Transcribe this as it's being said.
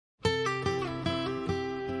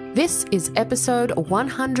This is episode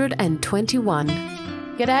 121.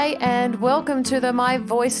 G'day and welcome to the My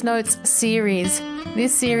Voice Notes series.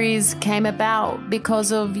 This series came about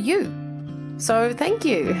because of you. So thank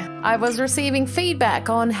you. I was receiving feedback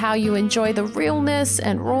on how you enjoy the realness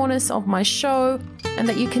and rawness of my show and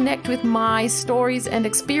that you connect with my stories and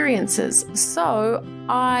experiences. So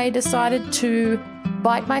I decided to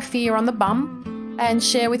bite my fear on the bum and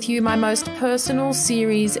share with you my most personal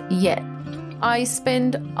series yet. I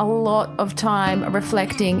spend a lot of time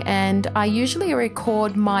reflecting and I usually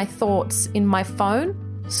record my thoughts in my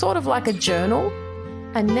phone, sort of like a journal.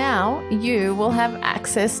 And now you will have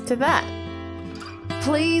access to that.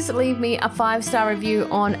 Please leave me a 5-star review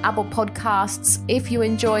on Apple Podcasts if you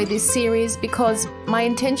enjoy this series, because my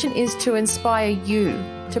intention is to inspire you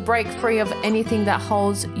to break free of anything that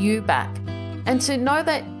holds you back and to know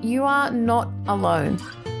that you are not alone.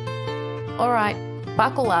 All right,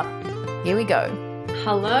 buckle up. Here we go.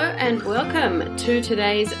 Hello and welcome to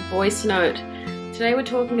today's voice note. Today we're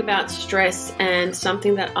talking about stress and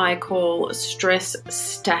something that I call stress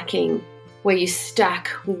stacking, where you stack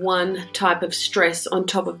one type of stress on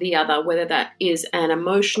top of the other, whether that is an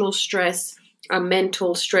emotional stress, a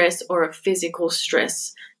mental stress, or a physical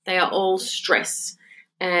stress. They are all stress.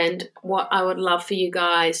 And what I would love for you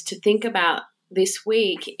guys to think about this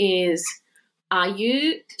week is, are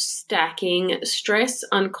you stacking stress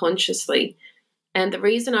unconsciously? And the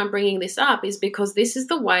reason I'm bringing this up is because this is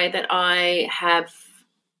the way that I have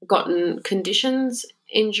gotten conditions,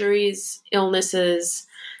 injuries, illnesses.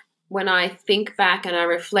 When I think back and I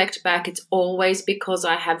reflect back, it's always because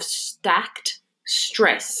I have stacked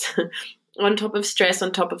stress on top of stress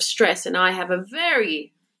on top of stress. And I have a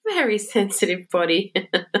very, very sensitive body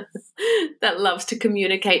that loves to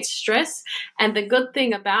communicate stress. And the good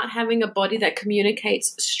thing about having a body that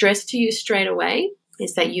communicates stress to you straight away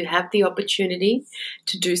is that you have the opportunity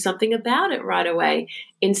to do something about it right away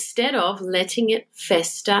instead of letting it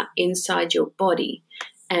fester inside your body.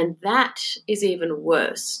 And that is even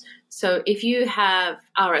worse. So if you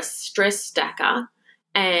are a stress stacker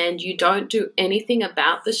and you don't do anything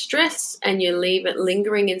about the stress and you leave it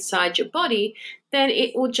lingering inside your body, then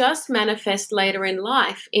it will just manifest later in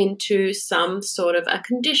life into some sort of a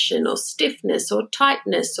condition or stiffness or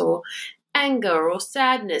tightness or anger or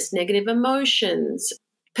sadness, negative emotions,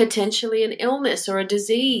 potentially an illness or a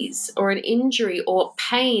disease or an injury or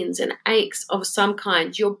pains and aches of some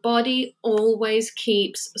kind. Your body always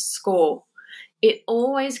keeps score. It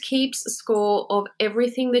always keeps score of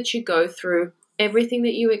everything that you go through, everything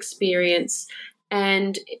that you experience,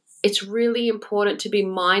 and it's really important to be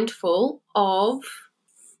mindful of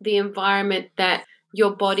the environment that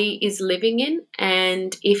your body is living in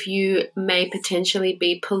and if you may potentially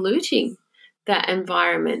be polluting that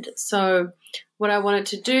environment. So what I wanted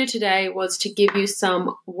to do today was to give you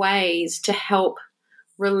some ways to help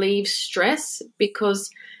relieve stress,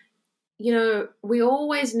 because we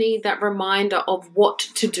always need that reminder of what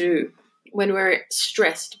to do when we're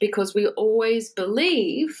stressed, because we always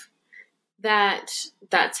believe that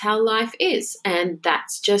that's how life is and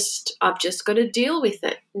I've just got to deal with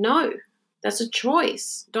it. No, that's a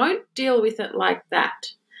choice. Don't deal with it like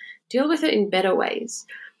that. Deal with it in better ways.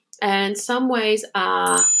 And some ways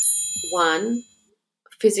are, 1,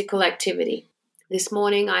 physical activity. This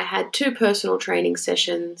morning I had 2 personal training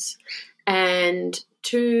sessions and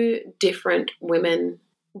 2 different women.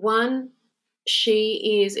 One,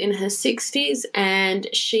 she is in her 60s and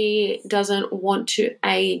she doesn't want to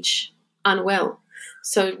age unwell.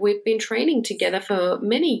 So we've been training together for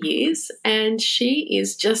many years and she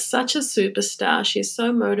is just such a superstar. She's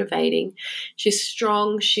so motivating. She's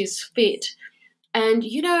strong. She's fit. And,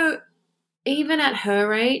 even at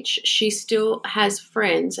her age, she still has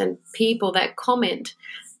friends and people that comment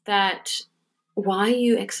that, why are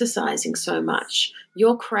you exercising so much?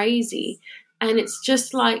 You're crazy. And it's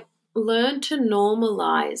just like, learn to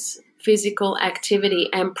normalize physical activity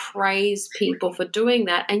and praise people for doing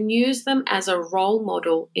that and use them as a role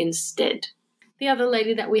model instead. The other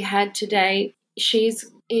lady that we had today,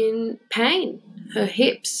 she's in pain. Her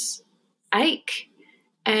hips ache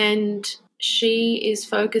and she is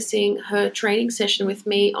focusing her training session with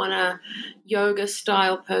me on a yoga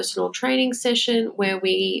style personal training session where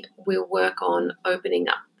we will work on opening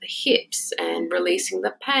up the hips and releasing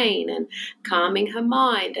the pain and calming her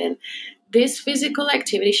mind. And this physical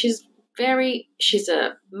activity, she's she's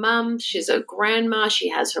a mum, she's a grandma, she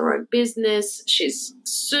has her own business, she's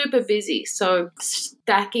super busy. So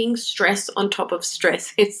stacking stress on top of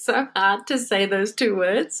stress. It's so hard to say those two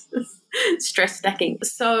words. Stress stacking.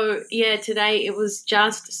 So yeah, today it was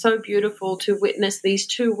just so beautiful to witness these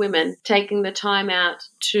two women taking the time out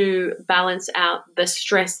to balance out the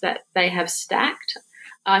stress that they have stacked.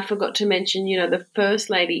 I forgot to mention, the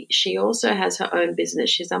first lady, she also has her own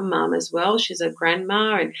business. She's a mum as well. She's a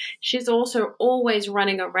grandma, and she's also always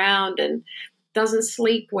running around and doesn't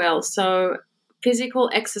sleep well. So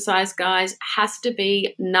physical exercise, guys, has to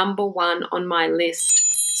be number one on my list.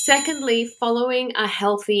 Secondly, following a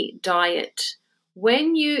healthy diet.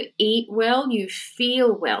 When you eat well, you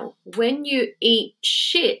feel well. When you eat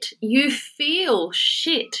shit, you feel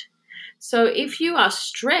shit. So if you are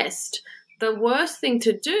stressed, the worst thing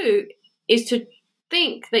to do is to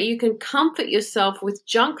think that you can comfort yourself with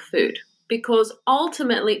junk food, because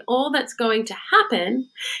ultimately all that's going to happen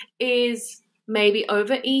is maybe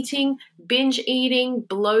overeating, binge eating,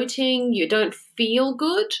 bloating, you don't feel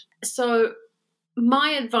good. So my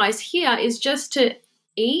advice here is just to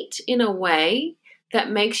eat in a way that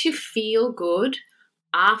makes you feel good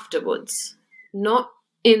afterwards, not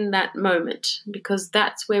in that moment, because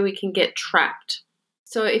that's where we can get trapped.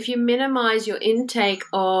 So if you minimize your intake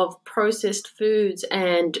of processed foods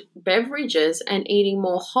and beverages and eating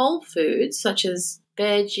more whole foods such as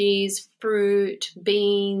veggies, fruit,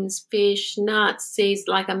 beans, fish, nuts, seeds,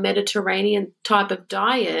 like a Mediterranean type of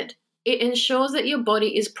diet, it ensures that your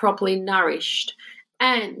body is properly nourished.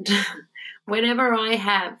 And whenever I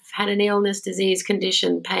have had an illness, disease,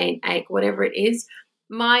 condition, pain, ache, whatever it is,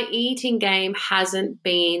 my eating game hasn't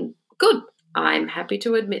been good. I'm happy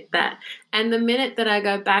to admit that. And the minute that I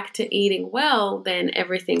go back to eating well, then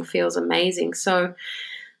everything feels amazing. So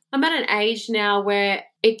I'm at an age now where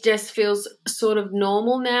it just feels sort of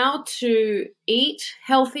normal now to eat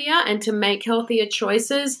healthier and to make healthier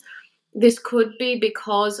choices. This could be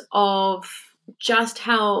because of just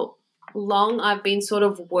how long I've been sort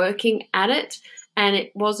of working at it, and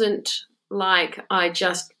it wasn't like I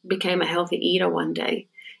just became a healthy eater one day.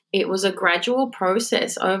 It was a gradual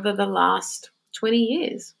process over the last 20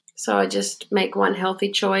 years. So I just make one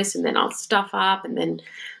healthy choice and then I'll stuff up and then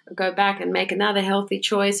go back and make another healthy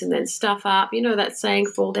choice and then stuff up. You know that saying,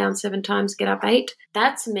 fall down 7 times, get up 8?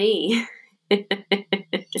 That's me.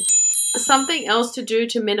 Something else to do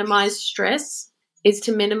to minimize stress is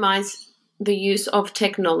to minimize the use of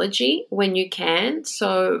technology when you can.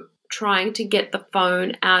 So trying to get the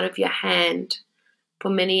phone out of your hand for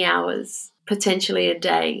many hours, potentially a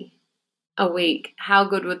day, a week. How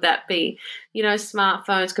good would that be?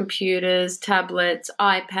 Smartphones, computers, tablets,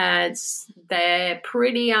 iPads, they're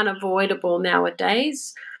pretty unavoidable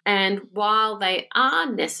nowadays. And while they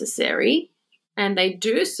are necessary and they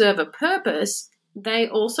do serve a purpose, they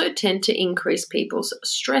also tend to increase people's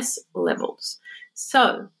stress levels.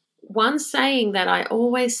 So one saying that I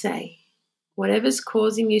always say, whatever's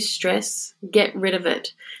causing you stress, get rid of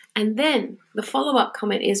it. And then the follow-up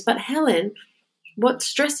comment is, but Helen, what's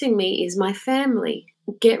stressing me is my family.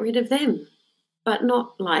 Get rid of them, but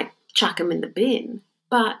not like chuck them in the bin,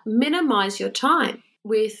 but minimize your time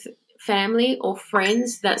with family or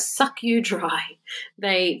friends that suck you dry.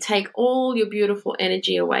 They take all your beautiful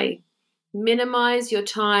energy away. Minimize your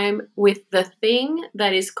time with the thing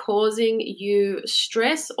that is causing you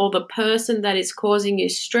stress or the person that is causing you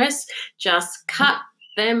stress. Just cut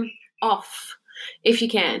them off if you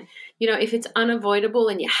can. If it's unavoidable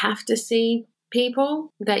and you have to see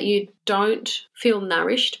people that you don't feel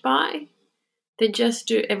nourished by, then just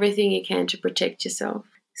do everything you can to protect yourself.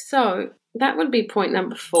 So that would be point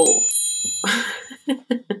number 4.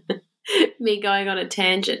 Me going on a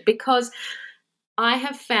tangent, because I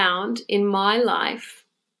have found in my life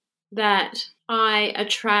that I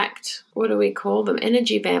attract, what do we call them?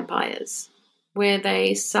 Energy vampires, where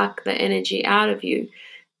they suck the energy out of you.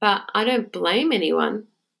 But I don't blame anyone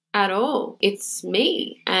at all. It's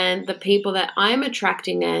me and the people that I'm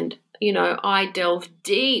attracting, and I delve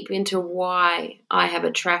deep into why I have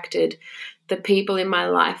attracted the people in my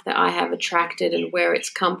life that I have attracted and where it's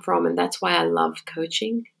come from. And that's why I love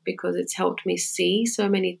coaching, because it's helped me see so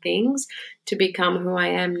many things to become who I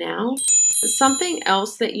am now. Something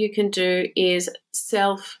else that you can do is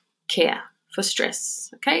self-care for stress,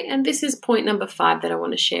 okay? And this is point number 5 that I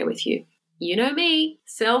want to share with you. You know me,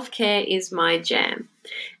 self-care is my jam.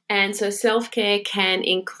 And so self-care can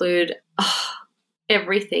include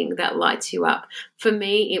everything that lights you up. For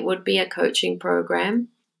me, it would be a coaching program.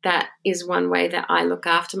 That is one way that I look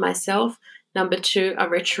after myself. Number 2, a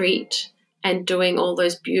retreat. and doing all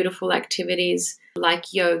those beautiful activities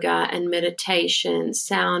like yoga and meditation,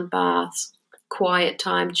 sound baths, quiet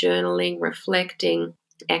time, journaling, reflecting,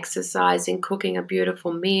 exercising, cooking a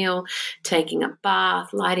beautiful meal, taking a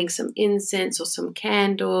bath, lighting some incense or some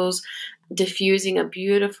candles, diffusing a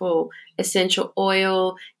beautiful essential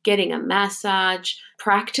oil, getting a massage,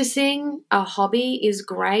 practicing a hobby is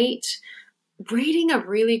great. Reading a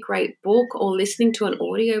really great book or listening to an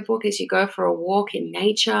audiobook as you go for a walk in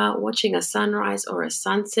nature, watching a sunrise or a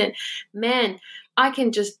sunset. Man, I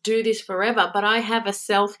can just do this forever, but I have a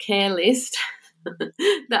self-care list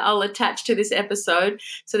that I'll attach to this episode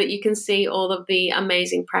so that you can see all of the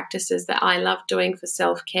amazing practices that I love doing for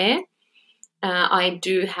self-care. I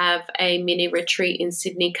do have a mini retreat in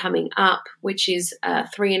Sydney coming up, which is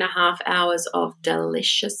 3.5 hours of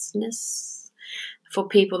deliciousness for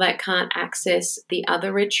people that can't access the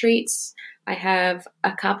other retreats. I have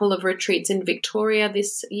a couple of retreats in Victoria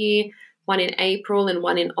this year, one in April and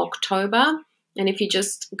one in October. And if you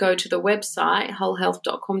just go to the website,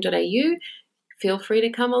 wholehealth.com.au, feel free to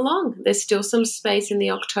come along. There's still some space in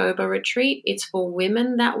the October retreat. It's for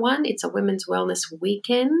women, that one. It's a women's wellness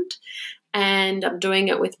weekend. And I'm doing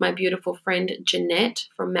it with my beautiful friend Jeanette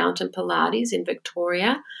from Mountain Pilates in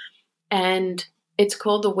Victoria. And it's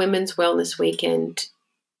called the Women's Wellness Weekend.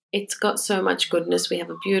 It's got so much goodness. We have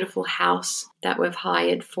a beautiful house that we've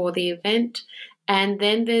hired for the event. And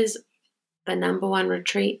then there's the number one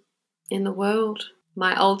retreat in the world,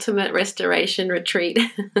 my ultimate restoration retreat.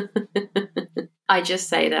 I just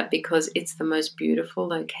say that because it's the most beautiful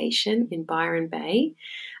location in Byron Bay.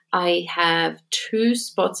 I have 2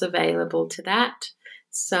 spots available to that.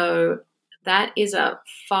 So that is a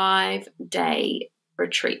 5-day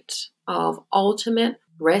retreat of ultimate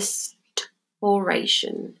restoration.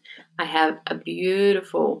 I have a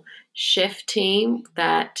beautiful chef team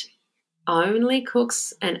that only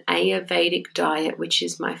cooks an Ayurvedic diet, which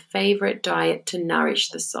is my favorite diet to nourish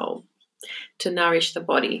the soul, to nourish the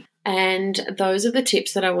body. And those are the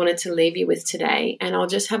tips that I wanted to leave you with today. And I'll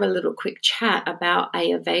just have a little quick chat about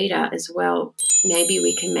Ayurveda as well. Maybe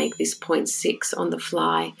we can make this point 6 on the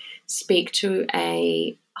fly. Speak to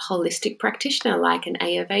a holistic practitioner like an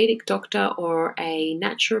Ayurvedic doctor or a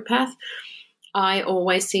naturopath. I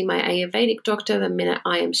always see my Ayurvedic doctor the minute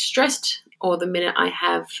I am stressed or the minute I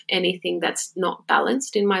have anything that's not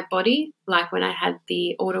balanced in my body, like when I had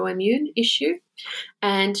the autoimmune issue.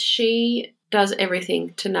 And she does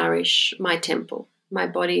everything to nourish my temple, my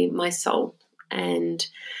body, my soul. And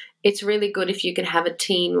it's really good if you can have a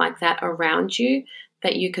team like that around you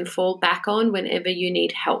that you can fall back on whenever you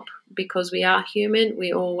need help, because we are human,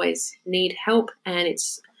 we always need help, and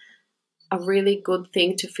it's a really good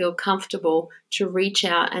thing to feel comfortable to reach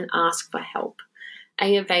out and ask for help.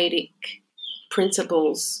 Ayurvedic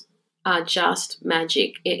principles are just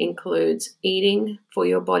magic. It includes eating for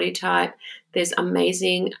your body type. There's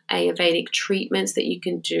amazing Ayurvedic treatments that you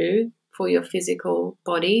can do for your physical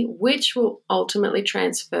body, which will ultimately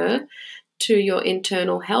transfer to your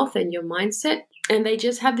internal health and your mindset. And they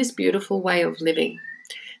just have this beautiful way of living,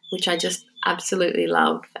 which I just absolutely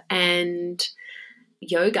love. And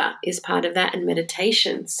yoga is part of that, and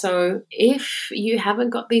meditation. So if you haven't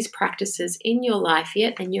got these practices in your life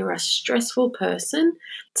yet and you're a stressful person,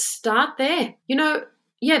 start there.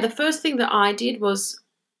 The first thing that I did was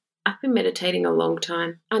I've been meditating a long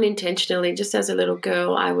time, unintentionally. Just as a little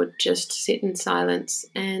girl, I would just sit in silence,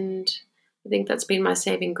 and I think that's been my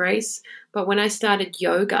saving grace. But when I started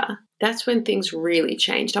yoga, that's when things really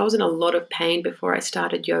changed. I was in a lot of pain before I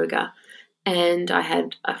started yoga, and I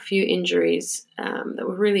had a few injuries that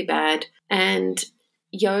were really bad. And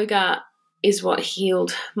yoga is what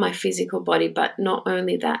healed my physical body, but not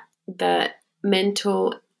only that, the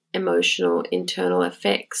mental, emotional, internal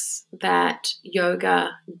effects that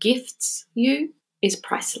yoga gifts you is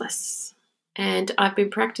priceless. And I've been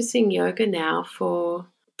practicing yoga now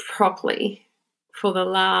properly for the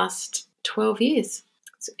last 12 years.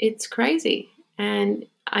 It's crazy. And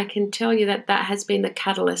I can tell you that has been the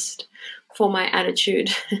catalyst for my attitude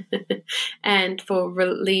and for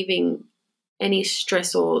relieving any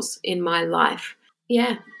stressors in my life.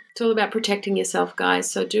 Yeah, it's all about protecting yourself, guys.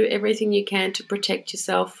 So do everything you can to protect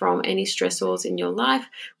yourself from any stressors in your life,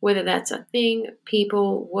 whether that's a thing,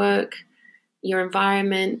 people, work, your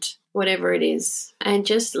environment, whatever it is. And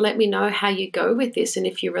just let me know how you go with this. And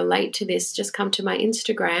if you relate to this, just come to my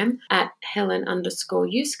Instagram at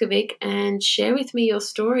Helen_Yuskovic and share with me your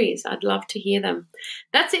stories. I'd love to hear them.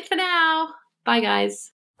 That's it for now. Bye,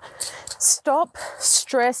 guys. Stop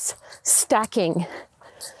stress stacking.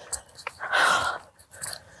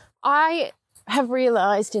 I have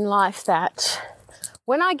realized in life that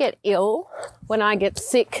when I get ill, when I get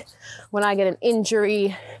sick, when I get an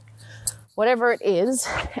injury, whatever it is,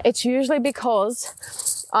 it's usually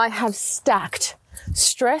because I have stacked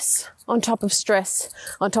stress on top of stress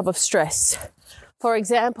on top of stress. For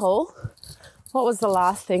example, what was the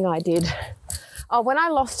last thing I did? Oh, when I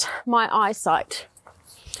lost my eyesight,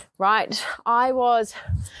 right? I was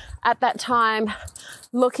at that time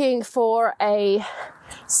looking for a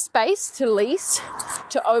space to lease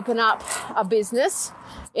to open up a business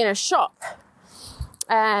in a shop,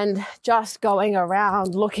 and just going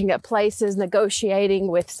around looking at places, negotiating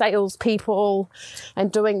with salespeople,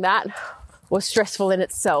 and doing that was stressful in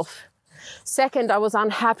itself. Second, I was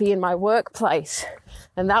unhappy in my workplace,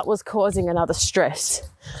 and that was causing another stress.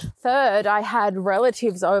 Third, I had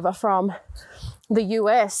relatives over from the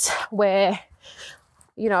US where,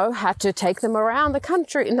 you know, had to take them around the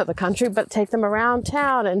country, not the country, but take them around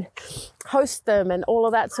town and host them and all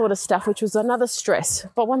of that sort of stuff, which was another stress,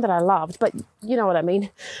 but one that I loved, but you know what I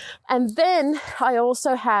mean. And then I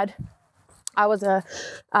also I was a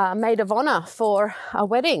maid of honor for a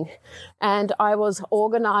wedding, and I was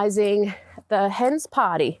organizing the hens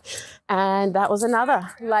party, and that was another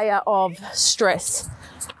layer of stress.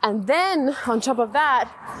 And then on top of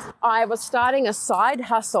that, I was starting a side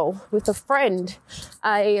hustle with a friend,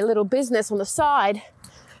 a little business on the side,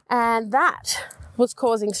 and that was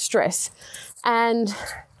causing stress. And,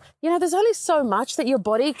 you know, there's only so much that your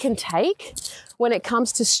body can take when it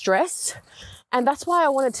comes to stress. And that's why I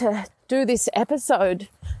wanted to do this episode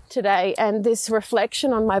today and this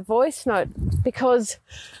reflection on my voice note, because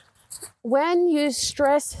when you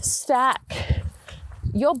stress stack,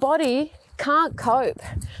 your body can't cope.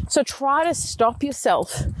 So try to stop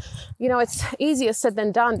yourself. You know, it's easier said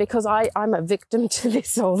than done, because I'm a victim to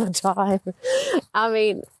this all the time. I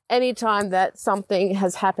mean, anytime that something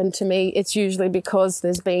has happened to me, it's usually because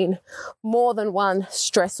there's been more than one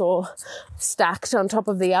stressor stacked on top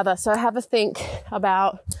of the other. So have a think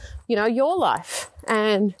about, you know, your life,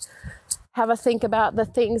 and have a think about the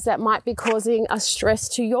things that might be causing a stress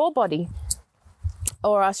to your body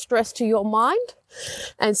or a stress to your mind,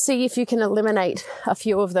 and see if you can eliminate a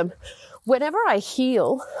few of them. Whenever I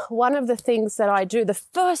heal, one of the things that I do, the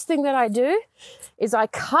first thing that I do is I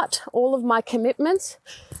cut all of my commitments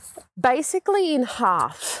basically in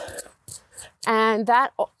half. And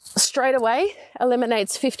that straight away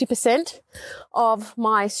eliminates 50% of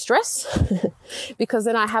my stress because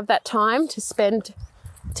then I have that time to spend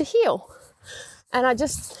to heal. And I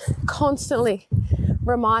just constantly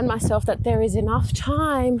remind myself that there is enough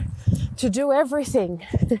time to do everything.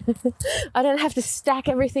 I don't have to stack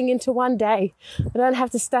everything into one day. I don't have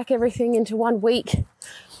to stack everything into 1 week.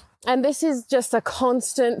 And this is just a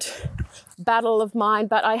constant battle of mine,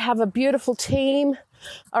 but I have a beautiful team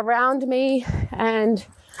around me, and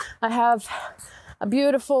I have a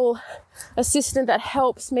beautiful assistant that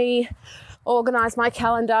helps me organize my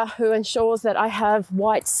calendar, who ensures that I have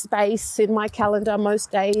white space in my calendar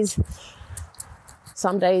most days.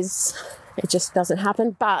 Some days it just doesn't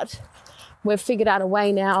happen, but we've figured out a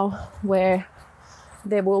way now where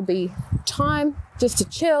there will be time just to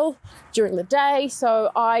chill during the day. So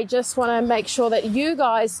I just want to make sure that you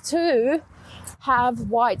guys too have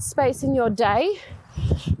white space in your day.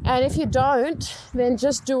 And if you don't, then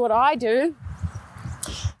just do what I do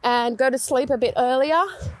and go to sleep a bit earlier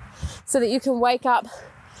so that you can wake up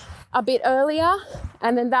a bit earlier.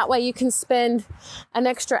 And then that way you can spend an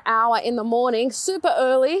extra hour in the morning super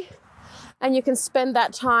early, and you can spend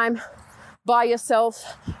that time by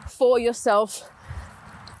yourself, for yourself,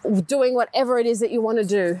 doing whatever it is that you want to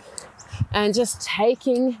do, and just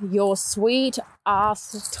taking your sweet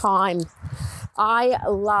ass time. I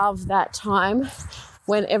love that time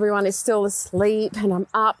when everyone is still asleep and I'm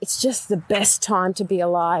up. It's just the best time to be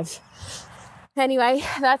alive. Anyway,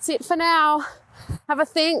 that's it for now. Have a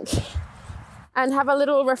think and have a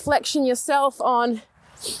little reflection yourself on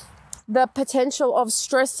the potential of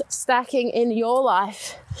stress stacking in your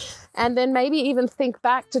life. And then maybe even think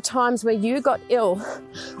back to times where you got ill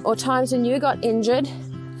or times when you got injured,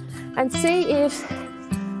 and see if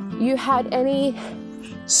you had any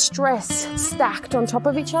stress stacked on top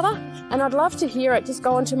of each other. And I'd love to hear it. Just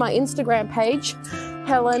go onto my Instagram page,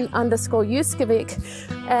 Helen_Yuskovic,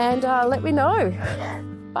 and let me know.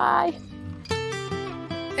 Bye.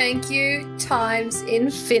 Thank you times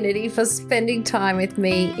infinity for spending time with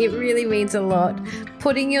me. It really means a lot.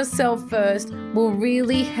 Putting yourself first will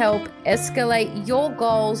really help escalate your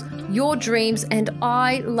goals, your dreams, and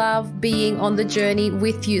I love being on the journey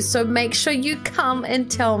with you. So make sure you come and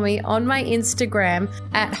tell me on my Instagram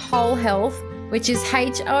at Whole Health, which is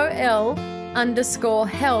HOLE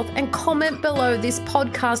 _health and comment below this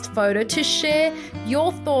podcast photo to share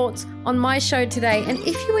your thoughts on my show today. And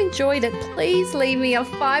if you enjoyed it, please leave me a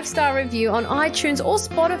 5-star review on iTunes or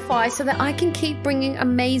Spotify so that I can keep bringing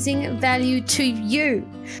amazing value to you.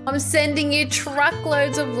 I'm sending you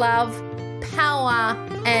truckloads of love, power,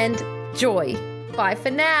 and joy. Bye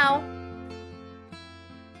for now.